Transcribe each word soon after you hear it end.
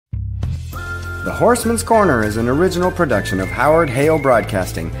The Horseman's Corner is an original production of Howard Hale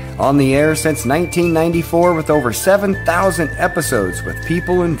Broadcasting, on the air since 1994 with over 7,000 episodes with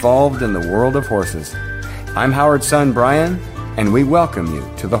people involved in the world of horses. I'm Howard's son, Brian, and we welcome you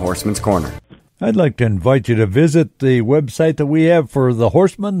to The Horseman's Corner. I'd like to invite you to visit the website that we have for the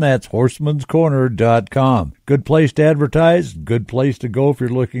Horseman. That's horsemanscorner.com. Good place to advertise, good place to go if you're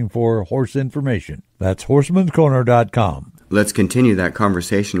looking for horse information. That's horsemanscorner.com. Let's continue that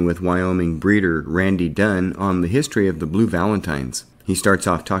conversation with Wyoming breeder Randy Dunn on the history of the Blue Valentines. He starts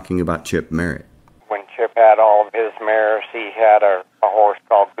off talking about Chip Merritt. When Chip had all of his mares, he had a horse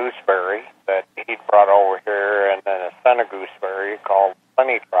called Gooseberry that he'd brought over here, and then a son of Gooseberry called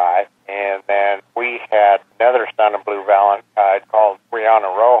Plenty Try. And then we had another son of Blue Valentine called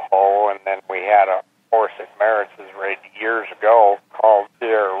Brianna Rojo, and then we had a horse at Merritt's raised years ago called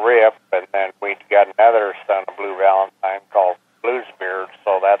Sierra Rip, and then we got another son of Blue Valentine called Bluesbeard.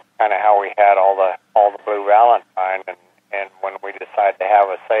 So that's kind of how we had all the Blue Valentine. And when we decided to have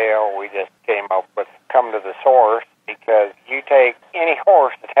a sale, we just came up with come to the source, because you take any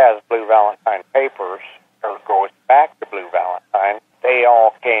horse that has Blue Valentine papers or goes back to Blue Valentine, they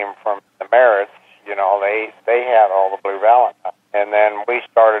all came from the Merritts. You know, they had all the Blue Valentine. And then we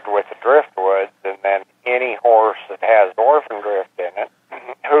started with the Driftwoods, and then any horse that has Orphan Drift in it,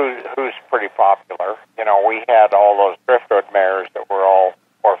 who's pretty popular. You know, we had all those Driftwood mares that were all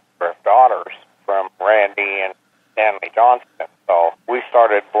Orphan Drift daughters from Randy and Stanley Johnston. So we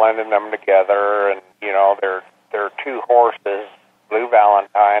started blending them together, and, you know, they're two horses, Blue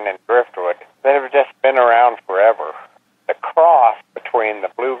Valentine and Driftwood, that have just been around forever. The cross between the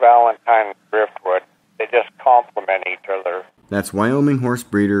Blue Valentine and Driftwood, they just complement each other. That's Wyoming horse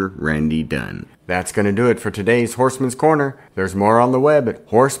breeder Randy Dunn. That's going to do it for today's Horseman's Corner. There's more on the web at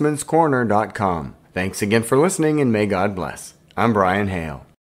horsemanscorner.com. Thanks again for listening, and may God bless. I'm Brian Hale.